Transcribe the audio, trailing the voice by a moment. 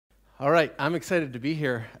All right, I'm excited to be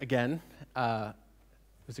here again. It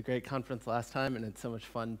was a great conference last time, and it's so much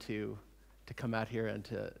fun to come out here and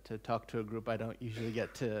to talk to a group I don't usually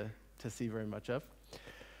get to see very much of.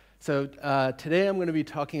 So today I'm going to be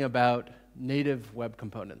talking about native web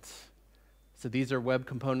components. So these are web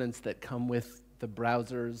components that come with the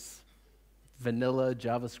browser's vanilla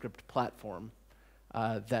JavaScript platform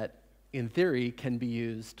that, in theory, can be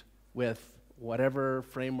used with whatever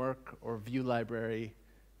framework or view library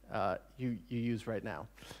you use right now.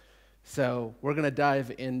 So we're going to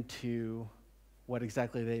dive into what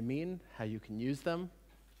exactly they mean, how you can use them,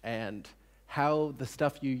 and how the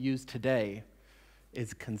stuff you use today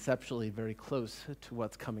is conceptually very close to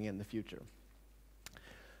what's coming in the future.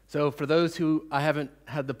 So for those who I haven't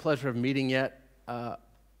had the pleasure of meeting yet, a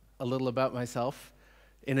little about myself.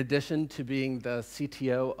 In addition to being the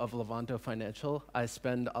CTO of Levanto Financial, I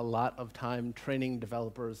spend a lot of time training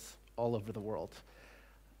developers all over the world.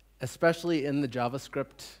 Especially in the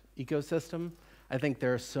JavaScript ecosystem, I think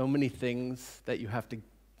there are so many things that you have to,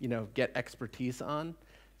 get expertise on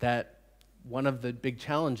that one of the big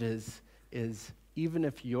challenges is even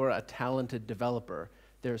if you're a talented developer,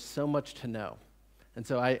 there's so much to know. And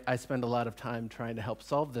so I spend a lot of time trying to help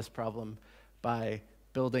solve this problem by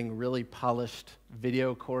building really polished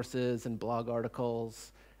video courses and blog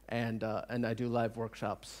articles, and I do live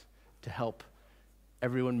workshops to help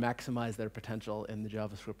everyone maximize their potential in the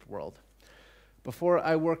JavaScript world. Before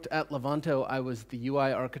I worked at Levanto, I was the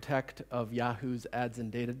UI architect of Yahoo's ads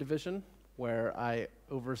and data division, where I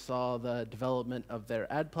oversaw the development of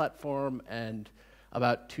their ad platform and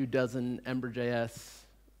about 24 Ember.js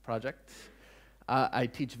projects. I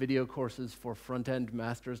teach video courses for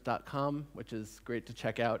frontendmasters.com, which is great to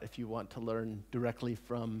check out if you want to learn directly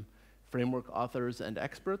from framework authors and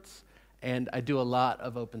experts. And I do a lot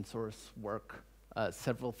of open source work,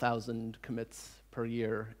 several thousand commits per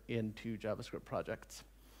year into JavaScript projects.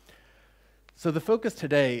 So the focus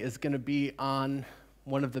today is going to be on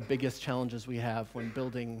one of the biggest challenges we have when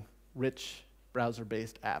building rich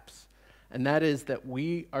browser-based apps. And that is that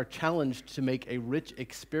we are challenged to make a rich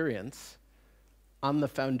experience on the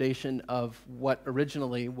foundation of what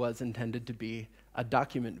originally was intended to be a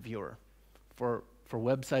document viewer for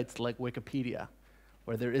websites like Wikipedia,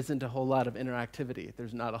 where there isn't a whole lot of interactivity.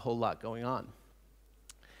 There's not a whole lot going on.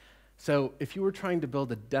 So if you were trying to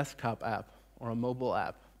build a desktop app or a mobile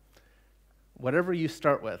app, whatever you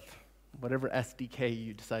start with, whatever SDK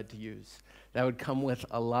you decide to use, that would come with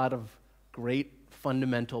a lot of great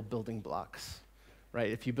fundamental building blocks. Right?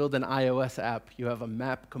 If you build an iOS app, you have a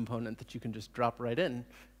map component that you can just drop right in,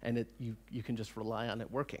 and you can just rely on it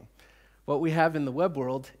working. What we have in the web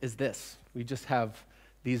world is this. We just have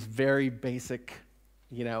these very basic,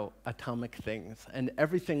 atomic things. And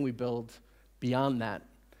everything we build beyond that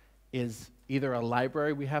is either a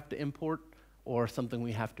library we have to import or something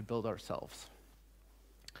we have to build ourselves.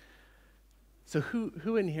 So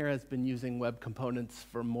who in here has been using web components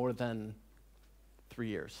for more than 3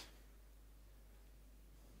 years?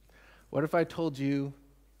 What if I told you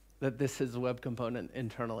that this is a web component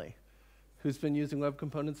internally? Who's been using web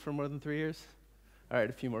components for more than 3 years? All right,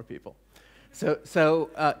 a few more people. So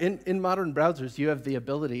in modern browsers, you have the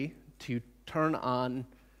ability to turn on,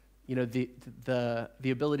 the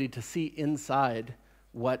ability to see inside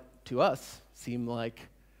what to us seem like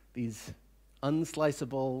these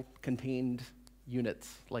unsliceable contained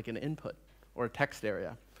units, like an input or a text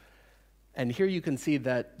area. And here you can see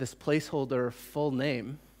that this placeholder full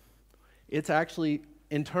name, it's actually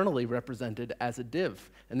internally represented as a div.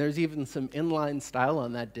 And there's even some inline style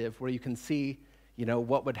on that div where you can see,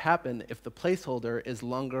 what would happen if the placeholder is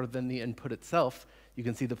longer than the input itself. You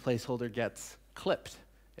can see the placeholder gets clipped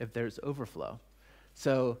if there's overflow.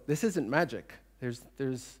 So this isn't magic.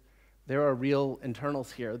 There are real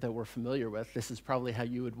internals here that we're familiar with. This is probably how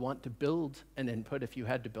you would want to build an input if you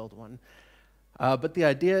had to build one. But the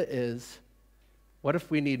idea is, what if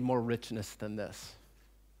we need more richness than this?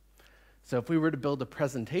 So if we were to build a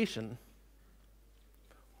presentation,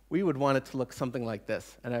 we would want it to look something like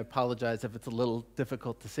this. And I apologize if it's a little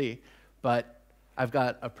difficult to see, but I've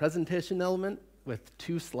got a presentation element with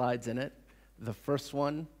 2 slides in it. The first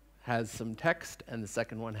one has some text, and the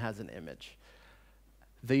second one has an image.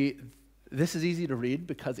 This is easy to read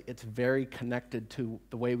because it's very connected to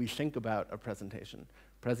the way we think about a presentation.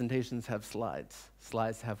 Presentations have slides.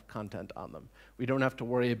 Slides have content on them. We don't have to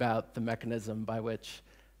worry about the mechanism by which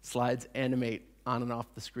slides animate on and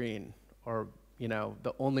off the screen, or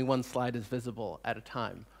the only one slide is visible at a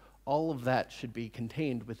time. All of that should be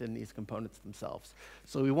contained within these components themselves.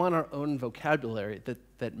 So we want our own vocabulary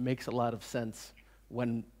that makes a lot of sense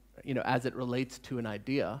when, as it relates to an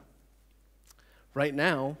idea, Right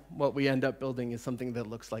now, what we end up building is something that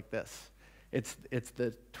looks like this. It's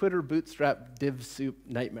the Twitter bootstrap div soup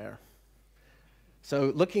nightmare.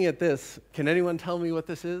 So looking at this, can anyone tell me what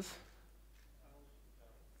this is?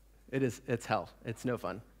 It's hell. It's no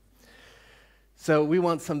fun. So we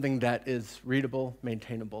want something that is readable,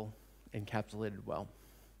 maintainable, encapsulated well.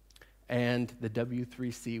 And the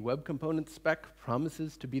W3C web component spec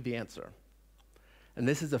promises to be the answer. And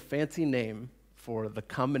this is a fancy name for the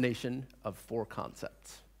combination of 4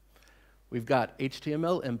 concepts. We've got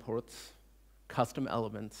HTML imports, custom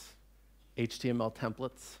elements, HTML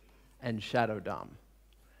templates, and shadow DOM.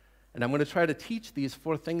 And I'm going to try to teach these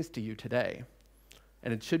 4 things to you today.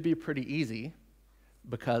 And it should be pretty easy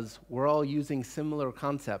because we're all using similar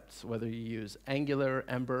concepts, whether you use Angular,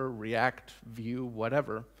 Ember, React, Vue,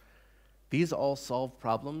 whatever. These all solve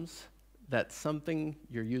problems that something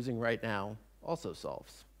you're using right now also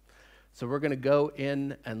solves. So we're going to go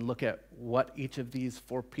in and look at what each of these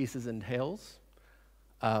 4 pieces entails.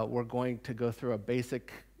 We're going to go through a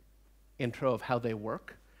basic intro of how they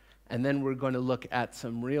work, and then we're going to look at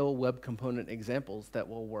some real web component examples that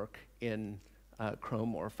will work in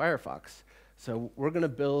Chrome or Firefox. So we're going to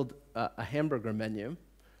build a hamburger menu,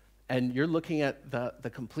 and you're looking at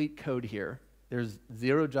the complete code here. There's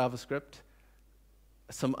 0 JavaScript,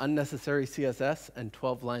 some unnecessary CSS, and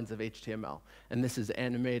 12 lines of HTML. And this is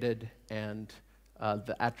animated, and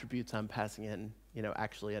the attributes I'm passing in,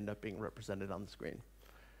 actually end up being represented on the screen.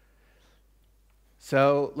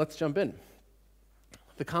 So let's jump in.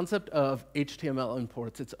 The concept of HTML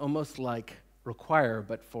imports, it's almost like require,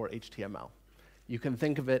 but for HTML. You can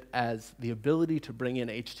think of it as the ability to bring in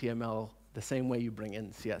HTML the same way you bring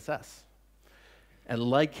in CSS. And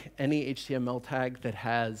like any HTML tag that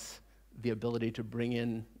has the ability to bring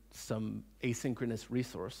in some asynchronous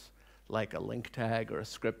resource, like a link tag or a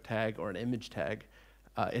script tag or an image tag,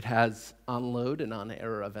 it has onload and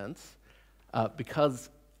on-error events. Because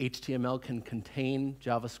HTML can contain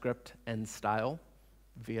JavaScript and style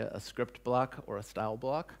via a script block or a style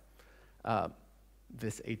block,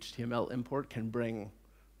 this HTML import can bring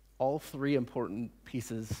all 3 important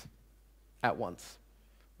pieces at once: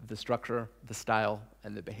 the structure, the style,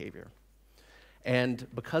 and the behavior. And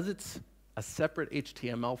because it's a separate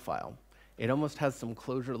HTML file, it almost has some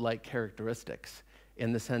Clojure-like characteristics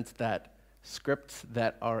in the sense that scripts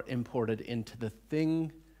that are imported into the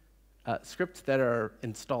thing, scripts that are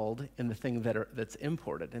installed in the thing that's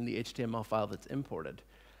imported, in the HTML file that's imported,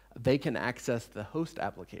 they can access the host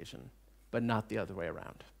application, but not the other way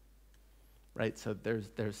around, right? So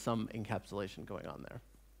there's some encapsulation going on there.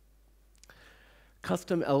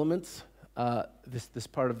 Custom elements, this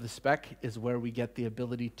part of the spec is where we get the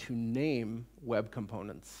ability to name web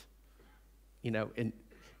components.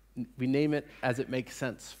 We name it as it makes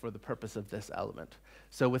sense for the purpose of this element.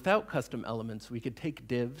 So without custom elements, we could take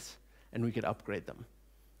divs and we could upgrade them,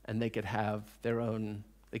 and they could have their own.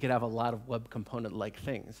 They could have a lot of web component-like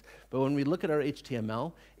things. But when we look at our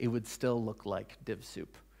HTML, it would still look like div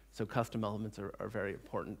soup. So custom elements are very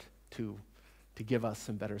important to give us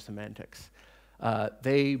some better semantics.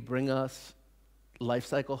 They bring us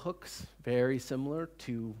lifecycle hooks, very similar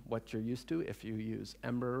to what you're used to if you use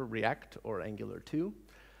Ember, React, or Angular 2.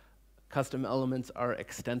 Custom elements are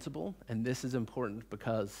extensible, and this is important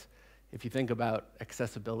because if you think about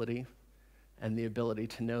accessibility and the ability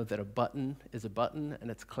to know that a button is a button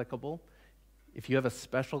and it's clickable, if you have a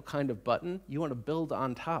special kind of button, you want to build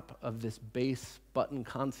on top of this base button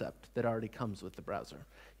concept that already comes with the browser.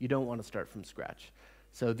 You don't want to start from scratch.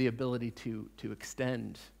 So the ability to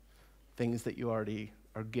extend things that you already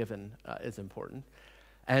are given is important.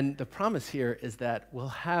 And the promise here is that we'll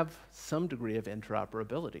have some degree of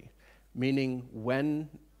interoperability, meaning when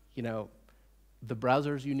the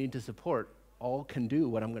browsers you need to support all can do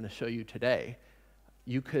what I'm going to show you today,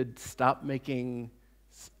 you could stop making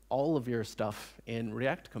all of your stuff in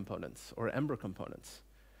React components or Ember components.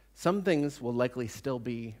 Some things will likely still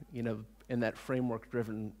be in that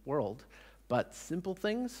framework-driven world, but simple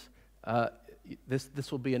things,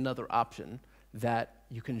 this will be another option that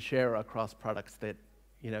you can share across products that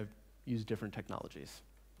use different technologies.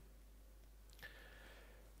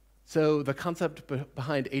 So the concept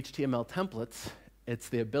behind HTML templates, it's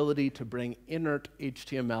the ability to bring inert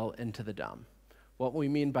HTML into the DOM. What we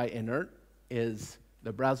mean by inert is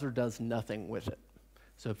the browser does nothing with it.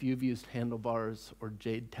 So if you've used handlebars or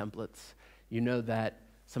Jade templates, you know that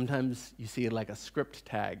sometimes you see like a script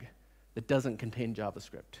tag that doesn't contain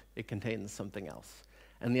JavaScript. It contains something else.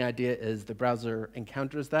 And the idea is the browser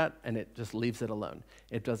encounters that and it just leaves it alone.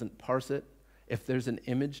 It doesn't parse it. If there's an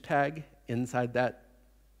image tag inside that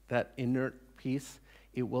inert piece,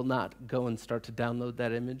 it will not go and start to download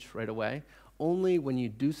that image right away. only when you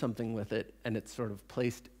do something with it and it's sort of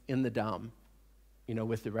placed in the DOM,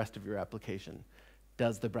 with the rest of your application,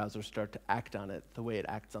 does the browser start to act on it the way it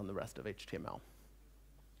acts on the rest of HTML.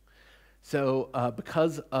 So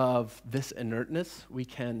because of this inertness, we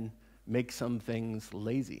can make some things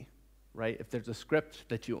lazy, right? If there's a script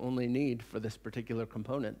that you only need for this particular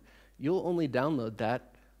component, you'll only download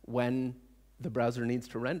that when the browser needs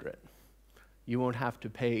to render it. You won't have to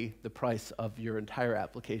pay the price of your entire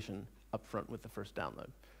application upfront with the first download.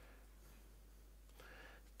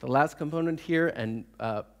 The last component here, and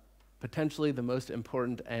potentially the most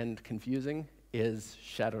important and confusing, is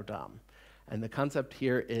Shadow DOM. And the concept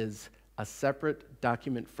here is a separate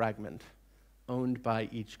document fragment owned by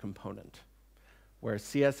each component, where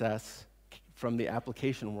CSS from the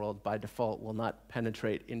application world by default will not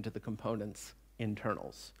penetrate into the component's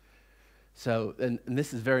internals. So, and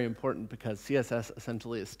this is very important because CSS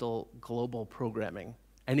essentially is still global programming.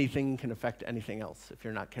 Anything can affect anything else if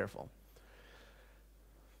you're not careful.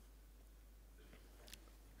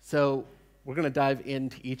 So we're going to dive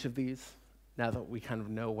into each of these now that we kind of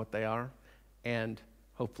know what they are, and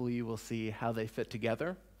hopefully you will see how they fit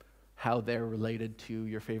together, how they're related to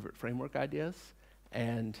your favorite framework ideas,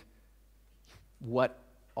 and what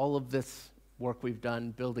all of this work we've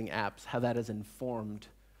done building apps, how that has informed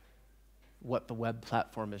what the web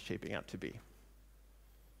platform is shaping out to be.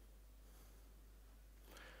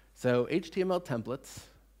 So HTML templates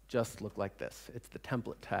just look like this. It's the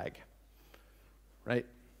template tag, right?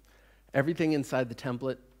 Everything inside the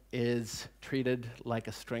template is treated like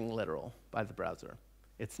a string literal by the browser.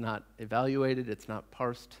 It's not evaluated, it's not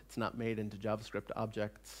parsed, it's not made into JavaScript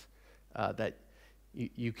objects that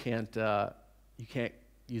you can't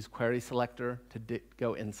use query selector to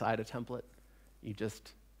go inside a template. You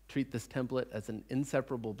just treat this template as an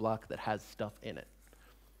inseparable block that has stuff in it.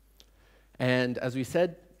 And as we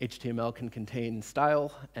said, HTML can contain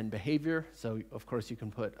style and behavior. So of course you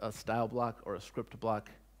can put a style block or a script block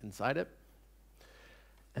inside it.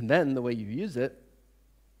 And then the way you use it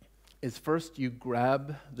is first you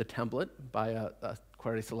grab the template by a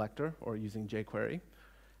query selector or using jQuery.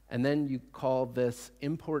 And then you call this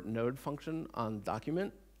import node function on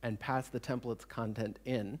document and pass the template's content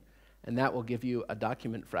in. And that will give you a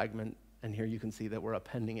document fragment. And here you can see that we're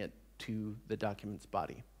appending it to the document's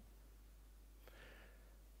body.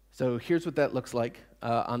 So here's what that looks like.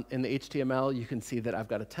 In the HTML, you can see that I've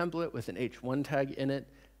got a template with an h1 tag in it.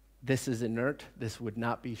 This is inert. This would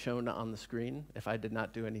not be shown on the screen if I did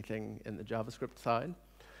not do anything in the JavaScript side.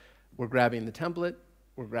 We're grabbing the template,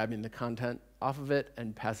 we're grabbing the content off of it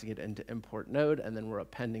and passing it into import node, and then we're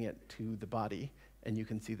appending it to the body, and you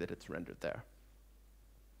can see that it's rendered there.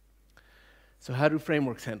 So how do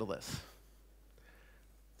frameworks handle this?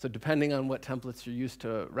 So depending on what templates you're used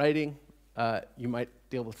to writing, you might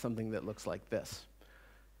deal with something that looks like this.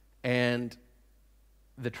 And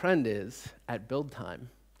the trend is, at build time,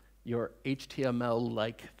 your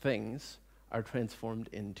HTML-like things are transformed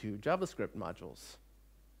into JavaScript modules.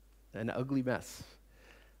 An ugly mess.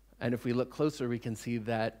 And if we look closer, we can see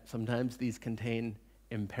that sometimes these contain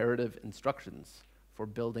imperative instructions for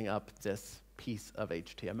building up this piece of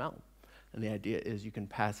HTML. And the idea is you can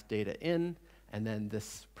pass data in, and then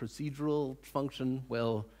this procedural function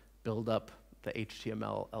will build up the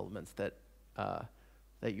HTML elements that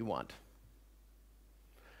you want.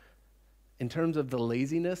 In terms of the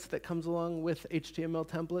laziness that comes along with HTML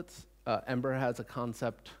templates, Ember has a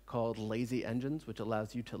concept called lazy engines, which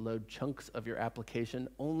allows you to load chunks of your application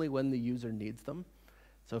only when the user needs them.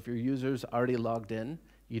 So if your user's already logged in,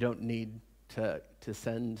 you don't need to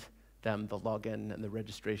send them the login and the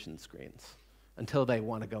registration screens until they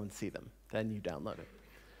want to go and see them. Then you download it.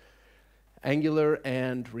 Angular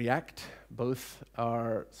and React both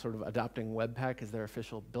are sort of adopting Webpack as their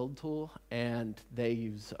official build tool, and they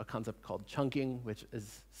use a concept called chunking, which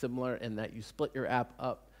is similar in that you split your app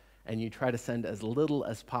up and you try to send as little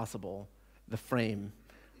as possible the frame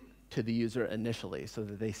to the user initially so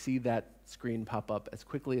that they see that screen pop up as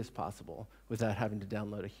quickly as possible without having to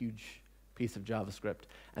download a huge piece of JavaScript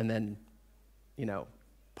and then,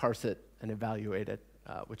 parse it and evaluate it,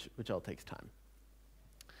 which all takes time.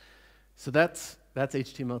 So that's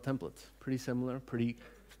HTML templates. Pretty similar, pretty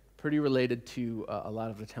related to a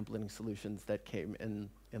lot of the templating solutions that came in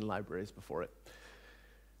libraries before it.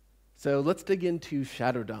 So let's dig into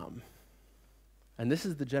Shadow DOM. And this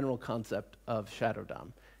is the general concept of Shadow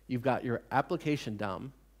DOM. You've got your application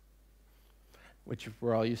DOM, which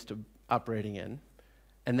we're all used to operating in.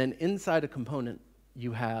 And then inside a component,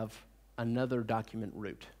 you have another document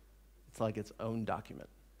root. It's like its own document.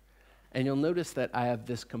 And you'll notice that I have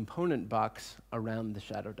this component box around the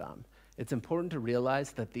Shadow DOM. it's important to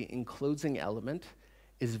realize that the enclosing element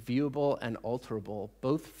is viewable and alterable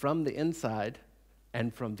both from the inside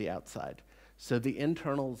and from the outside. So the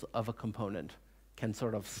internals of a component can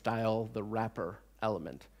sort of style the wrapper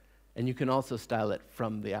element. And you can also style it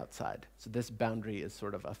from the outside. So this boundary is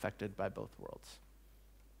sort of affected by both worlds.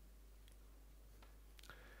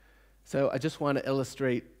 So I just want to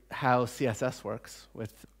illustrate how CSS works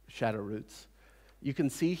with shadow roots. You can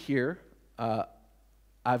see here,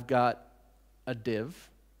 I've got a div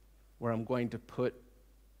where I'm going to put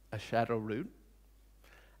a shadow root,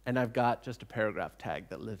 and I've got just a paragraph tag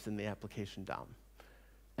that lives in the application DOM.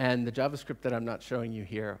 And the JavaScript that I'm not showing you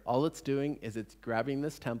here, all it's doing is it's grabbing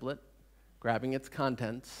this template, grabbing its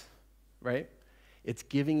contents, right? It's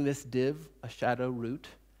giving this div a shadow root,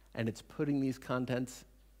 and it's putting these contents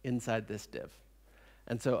inside this div.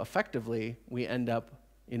 And so effectively, we end up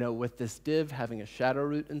with this div having a shadow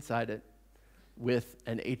root inside it with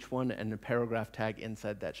an h1 and a paragraph tag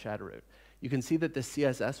inside that shadow root. You can see that the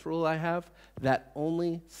CSS rule I have, that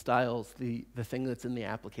only styles the thing that's in the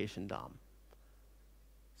application DOM.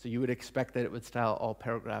 So you would expect that it would style all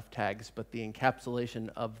paragraph tags, but the encapsulation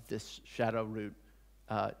of this shadow root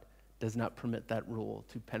does not permit that rule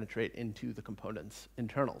to penetrate into the component's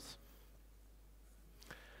internals.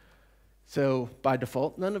 So by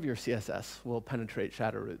default, none of your CSS will penetrate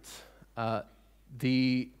shadow roots.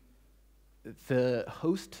 The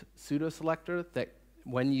host pseudo selector that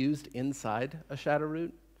when used inside a shadow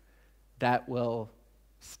root, that will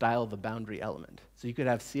style the boundary element. So you could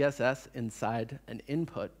have CSS inside an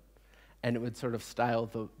input, and it would sort of style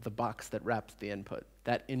the box that wraps the input,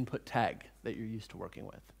 that input tag that you're used to working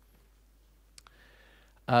with.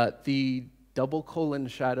 The double :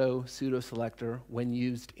 shadow pseudo selector, when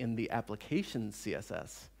used in the application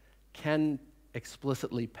CSS, can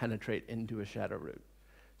explicitly penetrate into a shadow root.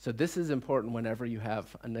 So this is important whenever you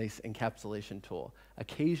have a nice encapsulation tool.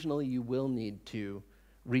 Occasionally, you will need to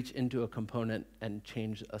reach into a component and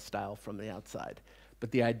change a style from the outside. But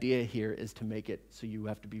the idea here is to make it so you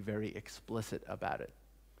have to be very explicit about it.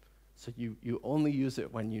 So you only use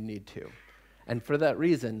it when you need to. And for that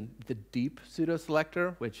reason, the deep pseudo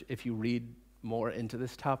selector, which if you read more into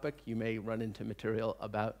this topic, you may run into material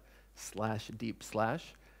about /deep/,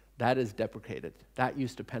 that is deprecated. That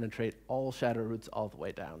used to penetrate all shadow roots all the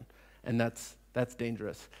way down. And that's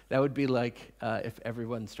dangerous. That would be like if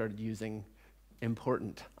everyone started using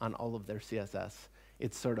important on all of their CSS.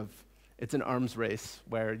 It's an arms race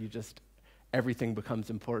where everything becomes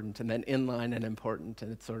important, and then inline and important,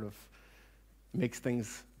 and it sort of makes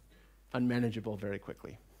things unmanageable very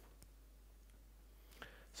quickly.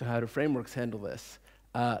 So how do frameworks handle this?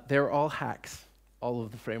 They're all hacks, all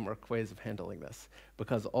of the framework ways of handling this,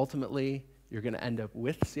 because ultimately you're going to end up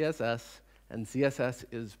with CSS, and CSS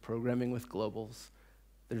is programming with globals.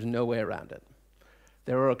 There's no way around it.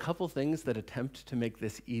 There are a couple things that attempt to make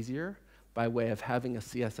this easier by way of having a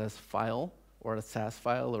CSS file or a SAS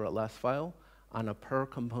file or a LESS file on a per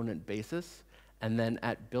component basis, and then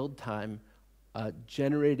at build time,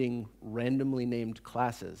 generating randomly named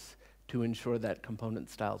classes to ensure that component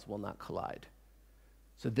styles will not collide.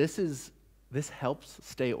 So this helps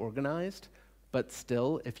stay organized, but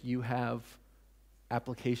still, if you have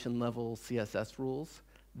application level CSS rules,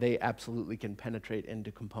 they absolutely can penetrate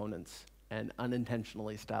into components and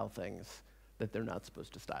unintentionally style things that they're not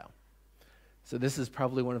supposed to style. So this is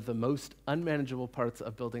probably one of the most unmanageable parts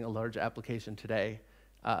of building a large application today.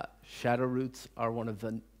 Shadow roots are one of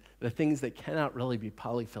the things that cannot really be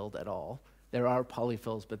polyfilled at all. There are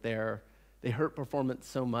polyfills, but they hurt performance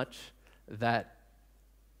so much that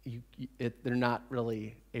they're not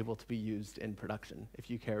really able to be used in production if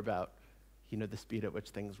you care about the speed at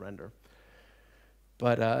which things render.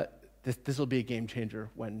 But this will be a game changer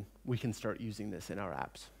when we can start using this in our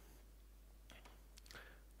apps.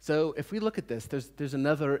 So if we look at this, there's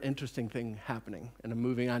another interesting thing happening, and I'm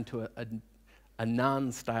moving on to a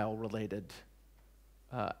non-style related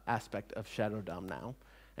aspect of Shadow DOM now,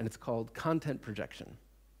 and it's called content projection.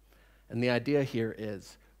 And the idea here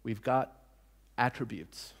is we've got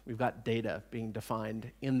attributes, we've got data being defined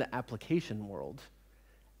in the application world,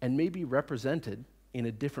 and maybe represented in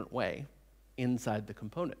a different way inside the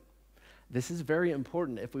component. This is very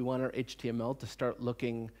important if we want our HTML to start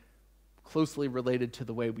looking closely related to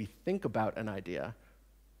the way we think about an idea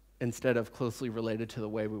instead of closely related to the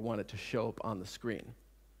way we want it to show up on the screen.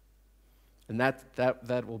 And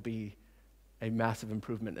that will be a massive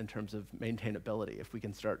improvement in terms of maintainability if we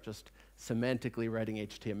can start just semantically writing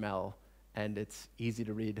HTML and it's easy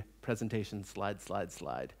to read presentation slide, slide,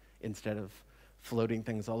 slide, instead of floating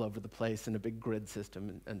things all over the place in a big grid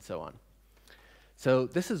system and so on. So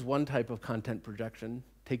this is one type of content projection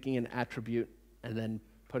taking an attribute and then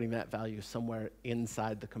putting that value somewhere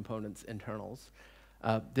inside the component's internals.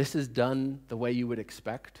 This is done the way you would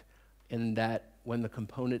expect, in that when the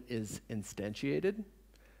component is instantiated,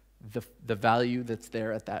 the value that's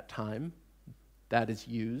there at that time, that is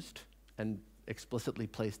used and explicitly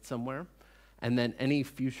placed somewhere. And then any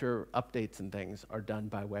future updates and things are done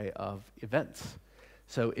by way of events.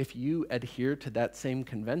 So if you adhere to that same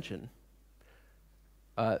convention,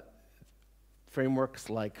 frameworks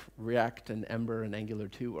like React and Ember and Angular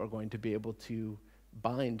 2 are going to be able to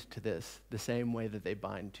bind to this the same way that they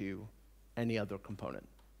bind to any other component.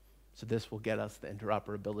 So this will get us the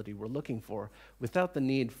interoperability we're looking for without the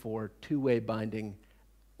need for two-way binding,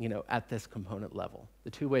 at this component level. The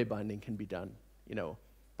two-way binding can be done,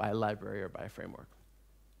 by a library or by a framework.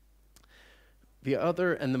 The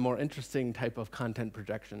other and the more interesting type of content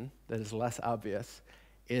projection that is less obvious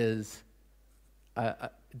is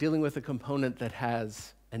dealing with a component that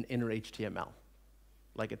has an inner HTML,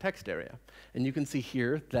 like a text area. And you can see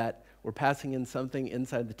here that we're passing in something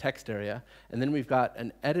inside the text area, and then we've got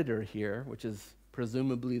an editor here, which is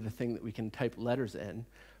presumably the thing that we can type letters in.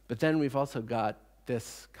 But then we've also got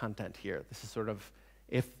this content here. This is sort of,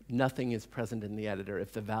 if nothing is present in the editor,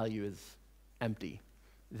 if the value is empty,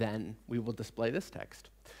 then we will display this text.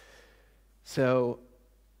 So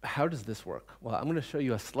how does this work? Well, I'm going to show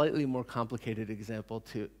you a slightly more complicated example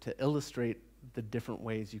to illustrate the different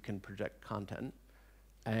ways you can project content.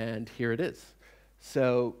 And here it is.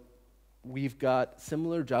 So we've got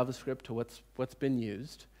similar JavaScript to what's been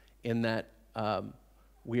used, in that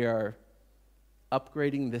we are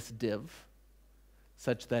upgrading this div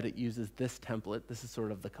such that it uses this template. This is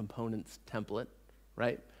sort of the components template,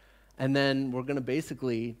 right? And then we're going to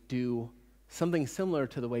basically do something similar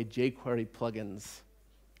to the way jQuery plugins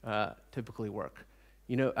typically work.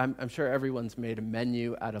 I'm sure everyone's made a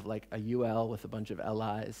menu out of like a UL with a bunch of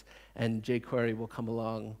LIs, and jQuery will come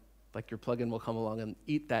along, like your plugin will come along and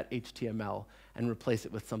eat that HTML and replace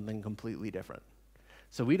it with something completely different.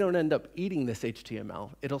 So we don't end up eating this HTML.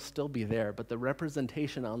 It'll still be there, but the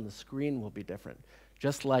representation on the screen will be different.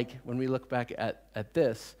 Just like when we look back at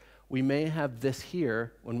this, we may have this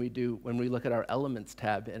here when we look at our Elements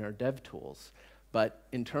tab in our Dev Tools. But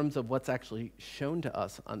in terms of what's actually shown to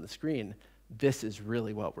us on the screen, this is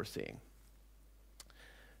really what we're seeing.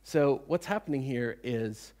 So what's happening here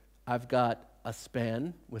is I've got a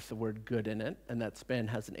span with the word good in it, and that span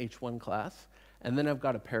has an h1 class, and then I've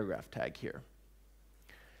got a paragraph tag here.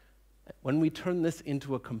 When we turn this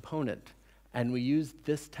into a component, and we use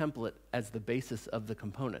this template as the basis of the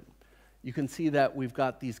component, you can see that we've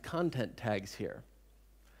got these content tags here.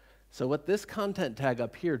 So what this content tag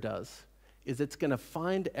up here does is it's going to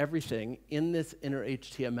find everything in this inner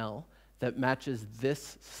HTML that matches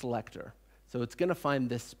this selector. So it's going to find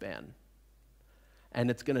this span.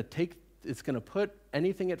 And it's going to put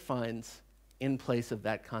anything it finds in place of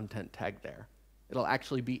that content tag there. It'll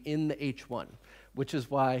actually be in the H1, which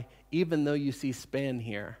is why even though you see span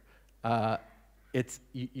here,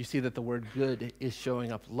 you see that the word good is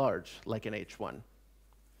showing up large, like an H1.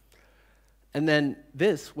 And then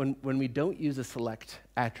this, when we don't use a select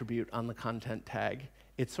attribute on the content tag,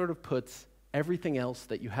 it sort of puts everything else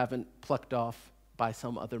that you haven't plucked off by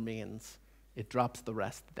some other means, it drops the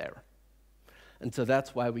rest there. And so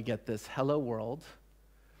that's why we get this hello world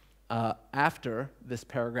after this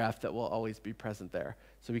paragraph that will always be present there.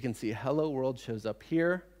 So we can see hello world shows up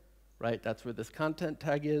here, right? That's where this content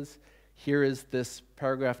tag is. Here is this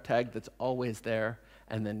paragraph tag that's always there,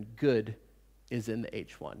 and then good is in the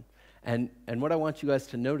H1. And what I want you guys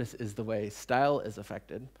to notice is the way style is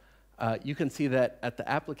affected. You can see that at the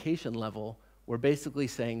application level, we're basically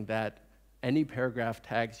saying that any paragraph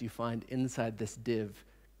tags you find inside this div,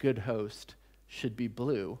 good host, should be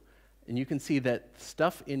blue. And you can see that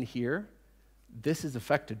stuff in here, this is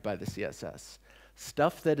affected by the CSS.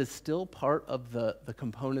 Stuff that is still part of the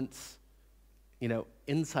component's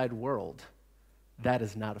inside world, that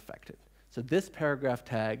is not affected. So this paragraph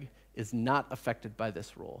tag is not affected by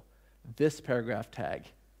this rule. This paragraph tag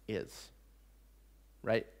is,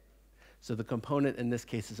 right? So the component in this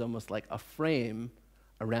case is almost like a frame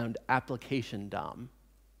around application DOM.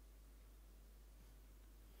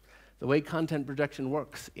 The way content projection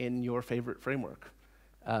works in your favorite framework,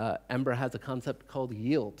 Ember has a concept called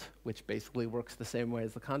yield, which basically works the same way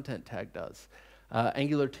as the content tag does.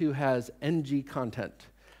 Angular 2 has ng content.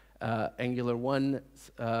 Angular 1,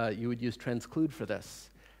 you would use transclude for this.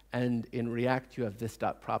 And in React, you have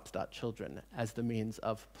this.props.children as the means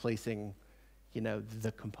of placing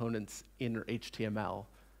the component's inner HTML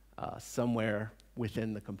somewhere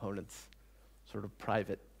within the component's sort of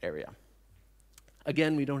private area.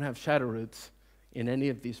 Again, we don't have shadow roots in any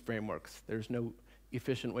of these frameworks. There's no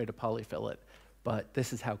efficient way to polyfill it, but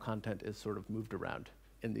this is how content is sort of moved around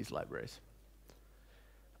in these libraries.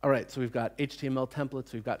 All right, so we've got HTML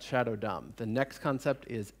templates, we've got Shadow DOM. The next concept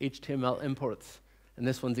is HTML imports, and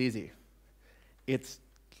this one's easy. It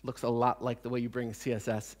looks a lot like the way you bring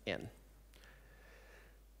CSS in.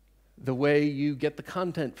 The way you get the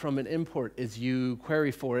content from an import is you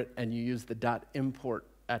query for it and you use the .import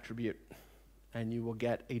attribute, and you will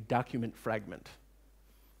get a document fragment.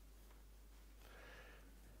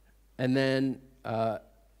 And then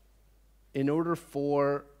in order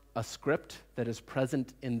for a script that is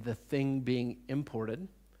present in the thing being imported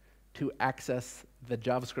to access the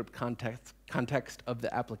JavaScript context of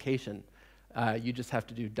the application, you just have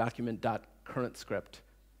to do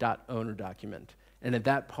document.currentScript.ownerDocument. And at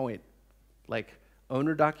that point, like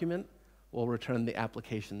owner document will return the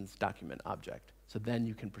application's document object. So then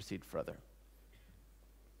you can proceed further.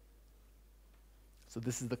 So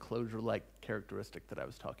this is the closure-like characteristic that I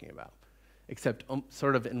was talking about, except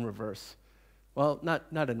sort of in reverse. Well,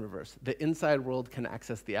 not in reverse. The inside world can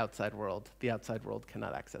access the outside world. The outside world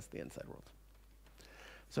cannot access the inside world.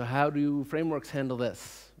 So how do frameworks handle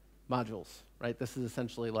this? Modules, right? This is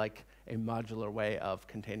essentially like a modular way of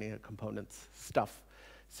containing a component's stuff.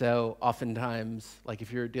 So oftentimes, like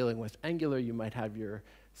if you're dealing with Angular, you might have your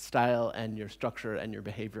style and your structure and your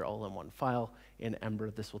behavior all in one file. In Ember,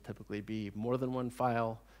 this will typically be more than one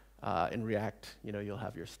file. In React, you'll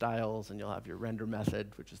have your styles and you'll have your render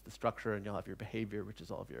method, which is the structure, and you'll have your behavior, which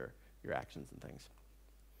is all of your actions and things.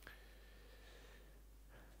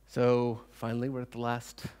 So finally, we're at the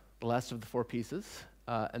last of the four pieces,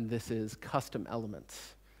 and this is custom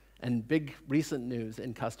elements. And big recent news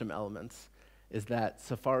in custom elements is that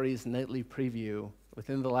Safari's nightly preview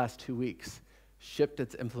within the last 2 weeks shipped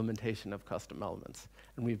its implementation of custom elements.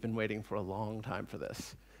 And we've been waiting for a long time for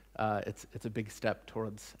this. It's a big step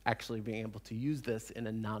towards actually being able to use this in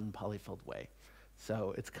a non-polyfilled way.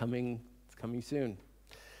 So it's coming soon.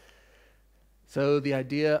 So the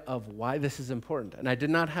idea of why this is important, and I did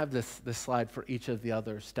not have this slide for each of the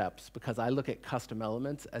other steps because I look at custom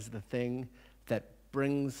elements as the thing that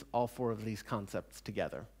brings all four of these concepts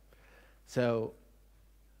together. So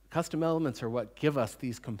custom elements are what give us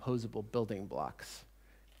these composable building blocks,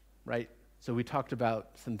 right? So we talked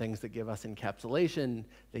about some things that give us encapsulation,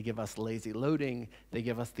 they give us lazy loading, they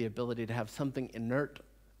give us the ability to have something inert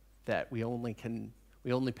that we only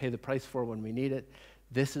pay the price for when we need it.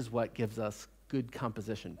 This is what gives us good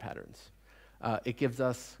composition patterns. It gives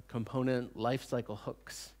us component lifecycle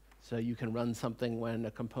hooks. So you can run something when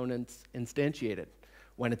a component's instantiated,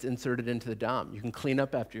 when it's inserted into the DOM. You can clean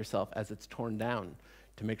up after yourself as it's torn down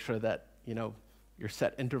to make sure that your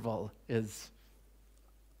set interval is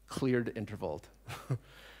cleared intervaled.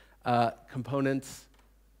 Custom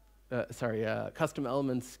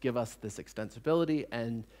elements give us this extensibility,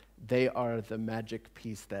 and they are the magic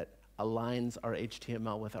piece that aligns our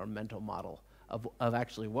HTML with our mental model of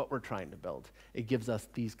actually what we're trying to build. It gives us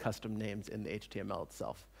these custom names in the HTML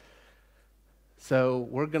itself. So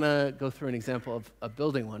we're going to go through an example of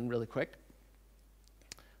building one really quick.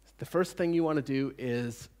 The first thing you want to do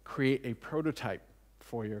is create a prototype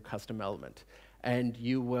for your custom element. And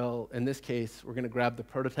you will, in this case, we're going to grab the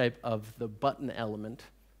prototype of the button element,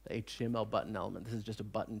 the HTML button element. This is just a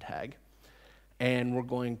button tag. And we're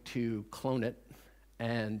going to clone it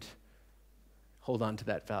and hold on to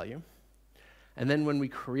that value. And then when we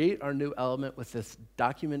create our new element with this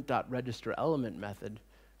document.registerElement method,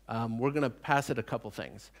 we're going to pass it a couple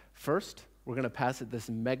things. First, we're going to pass it this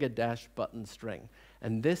mega-button string.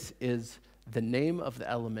 And this is the name of the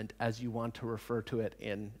element as you want to refer to it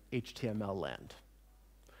in HTML land.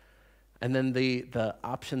 And then the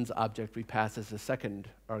options object we pass as a second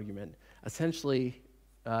argument essentially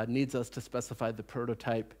needs us to specify the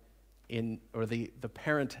prototype or the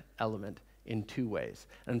parent element in two ways.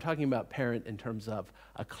 And I'm talking about parent in terms of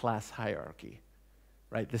a class hierarchy.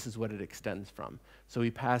 Right? This is what it extends from. So we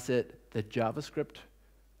pass it the JavaScript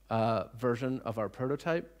version of our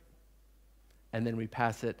prototype, and then we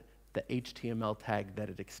pass it the HTML tag that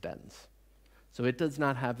it extends. So it does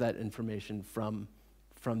not have that information from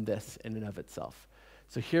this in and of itself.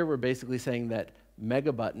 So here we're basically saying that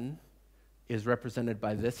megabutton is represented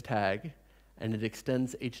by this tag, and it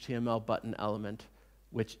extends HTML button element,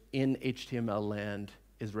 which in HTML land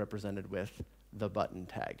is represented with the button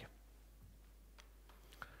tag.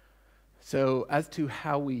 So as to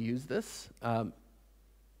how we use this,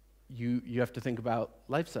 you have to think about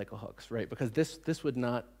lifecycle hooks, right? Because this would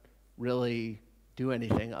not really do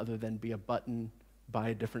anything other than be a button by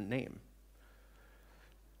a different name.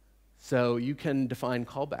 So you can define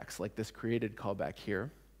callbacks like this created callback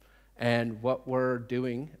here. And what we're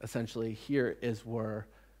doing essentially here is we're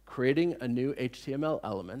creating a new HTML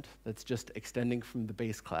element that's just extending from the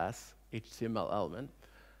base class HTML element.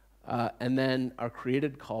 And then our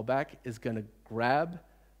created callback is going to grab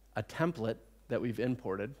a template that we've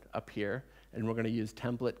imported up here, and we're going to use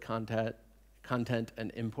template content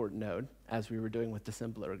and import node, as we were doing with the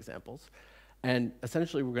simpler examples. And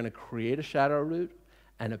essentially, we're going to create a shadow root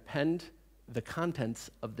and append the contents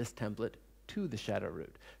of this template to the shadow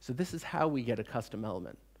root. So this is how we get a custom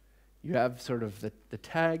element. You have sort of the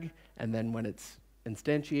tag, and then when it's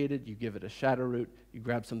instantiated, you give it a shadow root, you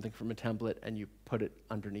grab something from a template, and you put it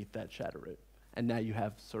underneath that shadow root. And now you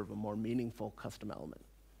have sort of a more meaningful custom element.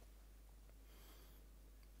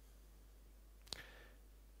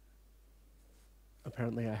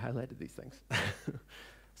 Apparently, I highlighted these things.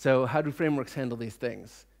 So how do frameworks handle these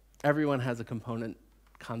things? Everyone has a component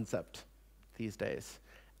concept these days.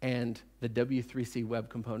 And the W3C web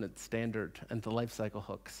component standard and the lifecycle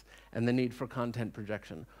hooks and the need for content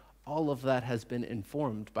projection, all of that has been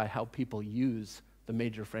informed by how people use the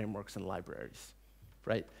major frameworks and libraries,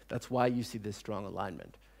 right? That's why you see this strong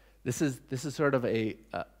alignment. This is sort of a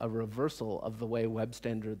reversal of the way web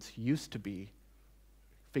standards used to be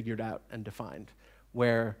figured out and defined,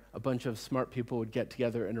 where a bunch of smart people would get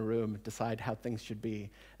together in a room, decide how things should be,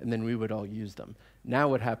 and then we would all use them. Now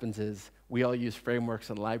what happens is we all use frameworks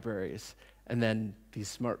and libraries, and then these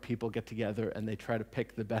smart people get together and they try to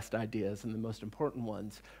pick the best ideas and the most important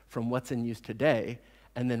ones from what's in use today,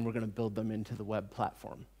 and then we're going to build them into the web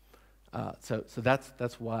platform. So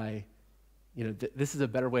that's why this is a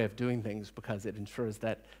better way of doing things, because it ensures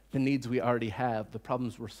that the needs we already have, the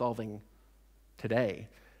problems we're solving today,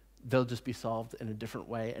 they'll just be solved in a different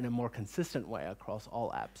way, in a more consistent way across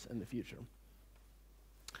all apps in the future.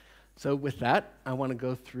 So with that, I want to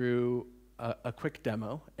go through a quick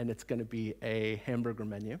demo, and it's going to be a hamburger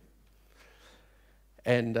menu.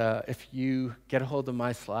 And if you get a hold of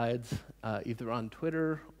my slides, either on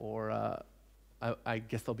Twitter or I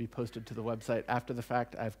guess they'll be posted to the website after the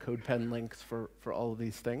fact. I have CodePen links for all of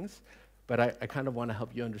these things. But I kind of want to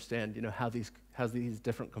help you understand how these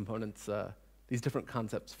different components, these different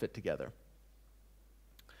concepts fit together.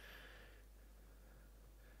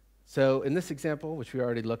 So in this example, which we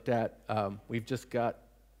already looked at, we've just got,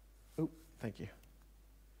 oh, thank you.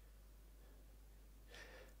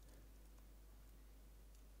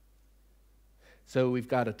 So we've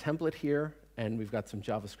got a template here, and we've got some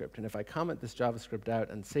JavaScript. And if I comment this JavaScript out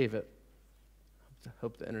and save it, I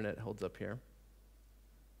hope the internet holds up here,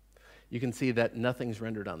 you can see that nothing's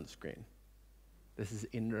rendered on the screen. This is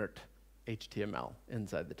inert HTML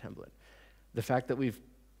inside the template. The fact that we've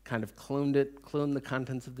kind of cloned the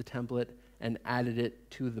contents of the template, and added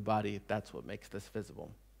it to the body, that's what makes this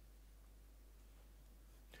visible.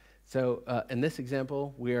 So in this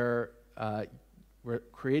example, we're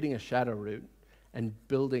creating a shadow root and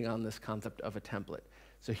building on this concept of a template.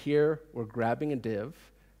 So here, we're grabbing a div,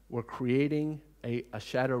 we're creating a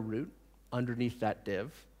shadow root underneath that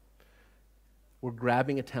div, we're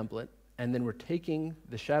grabbing a template, and then we're taking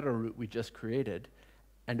the shadow root we just created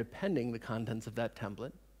and appending the contents of that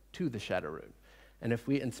template to the shadow root. And if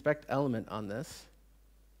we inspect element on this,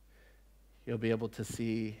 you'll be able to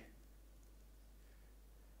see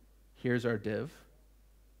here's our div,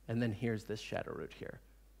 and then here's this shadow root here.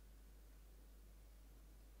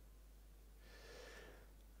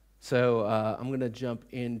 So I'm going to jump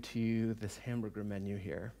into this hamburger menu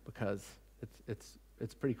here, because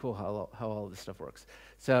it's pretty cool how all this stuff works.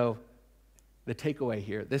 So the takeaway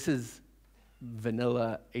here, this is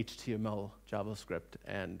vanilla HTML, JavaScript,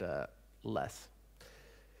 and less.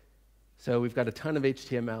 So we've got a ton of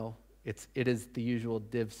HTML. It is the usual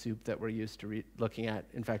div soup that we're used to looking at.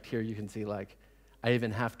 In fact, here you can see, like, I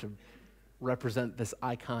even have to represent this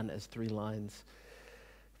icon as 3 lines.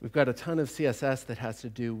 We've got a ton of CSS that has to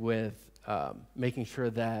do with making sure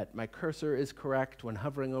that my cursor is correct when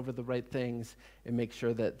hovering over the right things, and make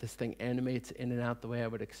sure that this thing animates in and out the way I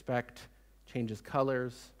would expect, changes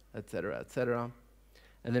colors, et cetera, et cetera.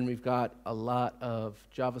 And then we've got a lot of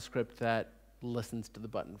JavaScript that listens to the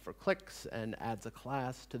button for clicks and adds a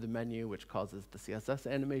class to the menu, which causes the CSS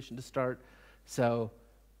animation to start. So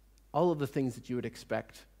all of the things that you would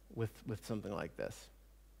expect with something like this.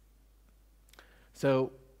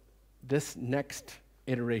 So this next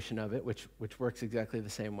iteration of it, which works exactly the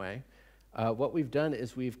same way, what we've done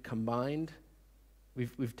is we've combined,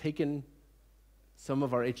 we've taken some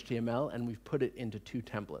of our HTML and we've put it into 2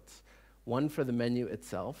 templates. One for the menu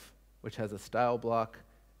itself, which has a style block,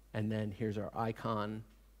 and then here's our icon.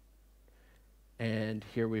 And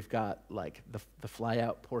here we've got like the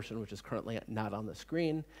flyout portion, which is currently not on the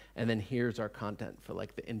screen. And then here's our content for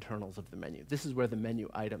like the internals of the menu. This is where the menu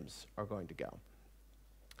items are going to go.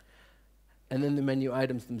 And then the menu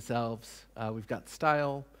items themselves, we've got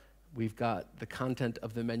style, we've got the content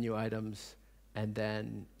of the menu items, and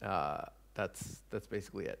then that's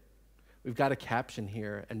basically it. We've got a caption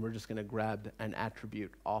here, and we're just going to grab an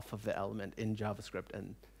attribute off of the element in JavaScript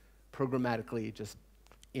and programmatically just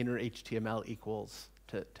inner HTML equals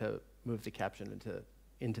to move the caption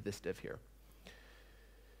into this div here.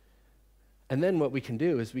 And then what we can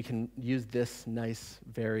do is we can use this nice,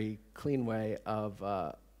 very clean way of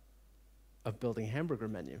building a hamburger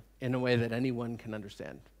menu in a way that anyone can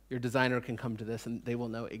understand. Your designer can come to this and they will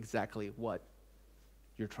know exactly what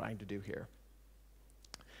you're trying to do here.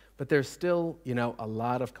 But there's still, a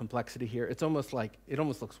lot of complexity here. It's almost like, it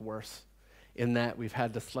almost looks worse in that we've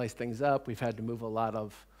had to slice things up, we've had to move a lot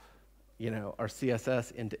of, our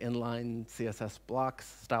CSS into inline CSS blocks,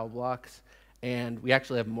 style blocks, and we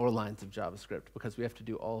actually have more lines of JavaScript because we have to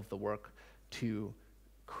do all of the work to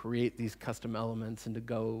create these custom elements and to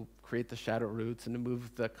go create the shadow roots and to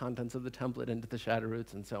move the contents of the template into the shadow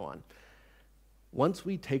roots and so on. Once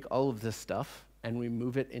we take all of this stuff and we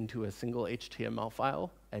move it into a single HTML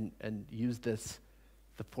file and use this,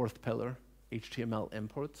 the fourth pillar, HTML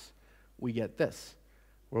imports, we get this,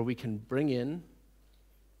 where we can bring in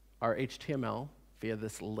our HTML via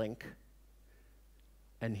this link.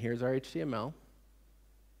 And here's our HTML.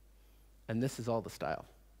 And this is all the style.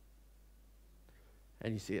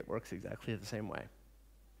 And you see it works exactly the same way.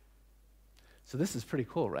 So this is pretty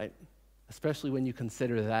cool, right? Especially when you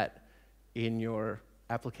consider that in your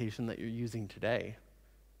application that you're using today,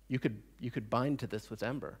 you could bind to this with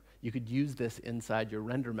Ember. You could use this inside your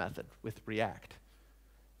render method with React.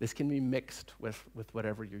 This can be mixed with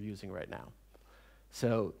whatever you're using right now.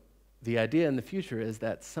 So the idea in the future is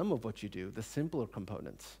that some of what you do, the simpler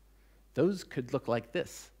components, those could look like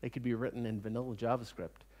this. They could be written in vanilla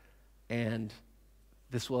JavaScript. And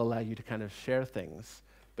this will allow you to kind of share things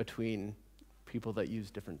between people that use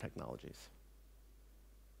different technologies.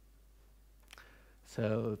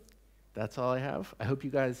 So that's all I have. I hope you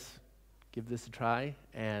guys give this a try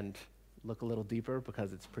and look a little deeper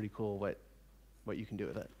because it's pretty cool what you can do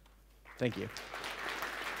with it. Thank you.